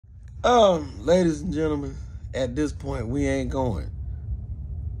Ladies and gentlemen, at this point, we ain't going.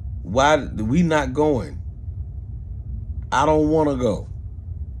 Why we not going? I don't want to go.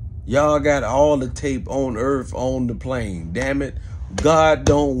 Y'all got all the tape on earth on the plane. Damn it. God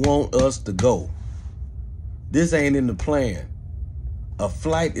don't want us to go. This ain't in the plan. A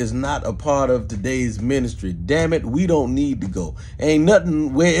flight is not a part of today's ministry. Damn it, we don't need to go. Ain't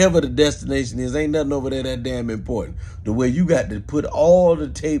nothing, wherever the destination is, ain't nothing over there that damn important. The way you got to put all the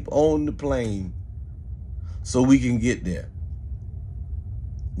tape on the plane so we can get there.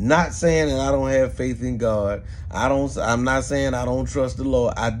 Not saying that I don't have faith in God. I'm not saying I don't trust the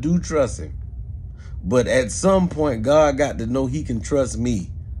Lord. I do trust him. But at some point, God got to know he can trust me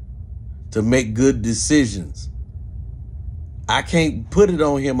to make good decisions. I can't put it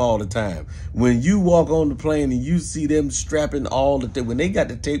on him all the time. When you walk on the plane and you see them strapping all the tape, when they got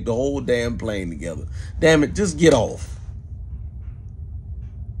to tape the whole damn plane together, damn it, just get off.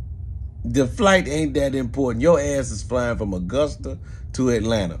 The flight ain't that important. Your ass is flying from Augusta to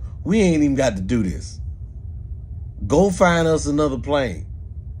Atlanta. We ain't even got to do this. Go find us another plane.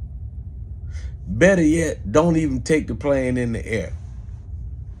 Better yet, don't even take the plane in the air.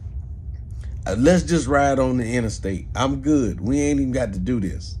 Let's just ride on the interstate. I'm good. We ain't even got to do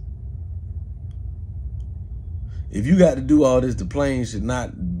this. If you got to do all this, the plane should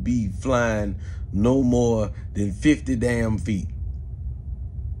not be flying no more than 50 damn feet.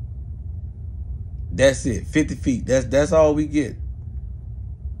 That's it, 50 feet. That's all we get.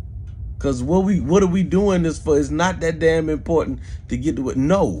 Because what are we doing this for? It's not that damn important to get to it.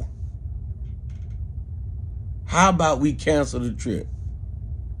 No. How about we cancel the trip?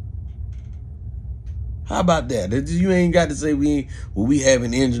 How about that? You ain't got to say we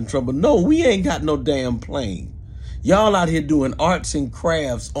having engine trouble. No, we ain't got no damn plane. Y'all out here doing arts and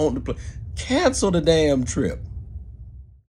crafts on the plane. Cancel the damn trip.